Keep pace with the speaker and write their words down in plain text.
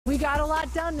We got a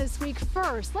lot done this week.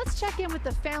 First, let's check in with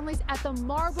the families at the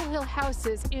Marble Hill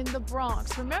houses in the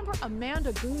Bronx. Remember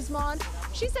Amanda Guzman?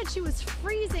 She said she was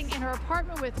freezing in her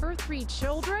apartment with her 3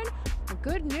 children. Well,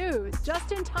 good news,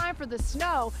 just in time for the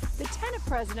snow, the tenant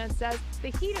president says the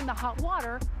heat and the hot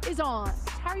water is on.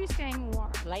 How are you staying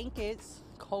warm? Blankets,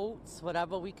 coats,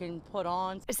 whatever we can put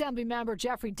on. Assemblymember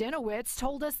Jeffrey Dinowitz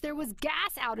told us there was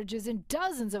gas outages in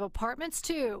dozens of apartments,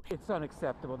 too. It's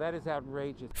unacceptable. That is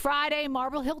outrageous. Friday,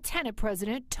 Marble Hill tenant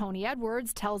president Tony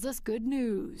Edwards tells us good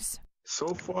news.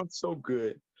 So far, so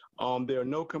good. There are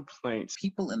no complaints.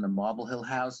 People in the Marble Hill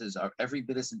houses are every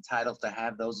bit as entitled to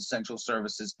have those essential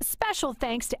services. Special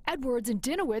thanks to Edwards and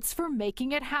Dinowitz for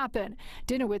making it happen.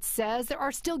 Dinowitz says there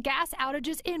are still gas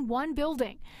outages in one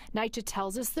building. NYCHA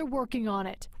tells us they're working on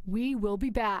it. We will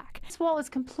be back. This wall is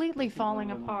completely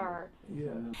falling apart. Yeah.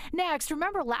 Next,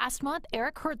 remember last month,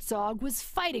 Eric Herzog was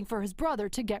fighting for his brother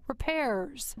to get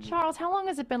repairs. Charles, how long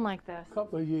has it been like this? A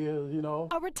couple of years, you know.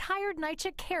 A retired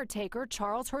NYCHA caretaker,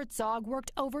 Charles Herzog,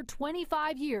 worked over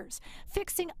 25 years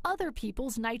fixing other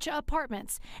people's NYCHA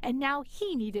apartments, and now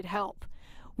he needed help.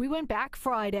 We went back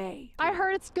Friday. I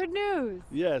heard it's good news.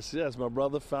 Yes, my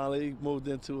brother finally moved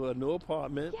into a new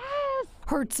apartment. Yes!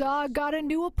 Herzog got a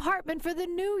new apartment for the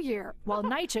new year, while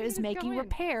NYCHA is making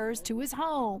repairs to his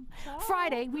home.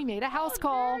 Friday, we made a house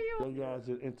call. You guys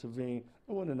that intervened,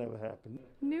 it would have never happened.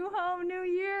 New home, new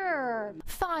year.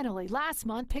 Finally, last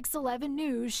month, PIX11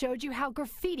 News showed you how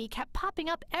graffiti kept popping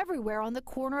up everywhere on the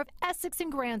corner of Essex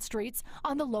and Grand Streets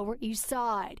on the Lower East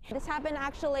Side. This happened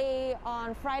actually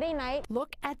on Friday night.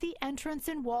 Look at the entrance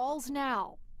and walls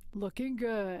now. Looking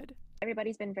good.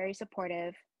 Everybody's been very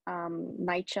supportive.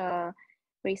 NYCHA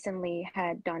recently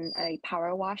had done a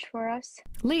power wash for us.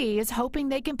 Lee is hoping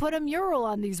they can put a mural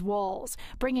on these walls,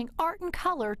 bringing art and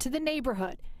color to the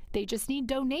neighborhood. They just need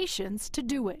donations to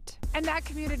do it. And that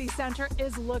community center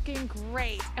is looking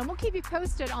great. And we'll keep you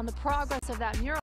posted on the progress of that mural.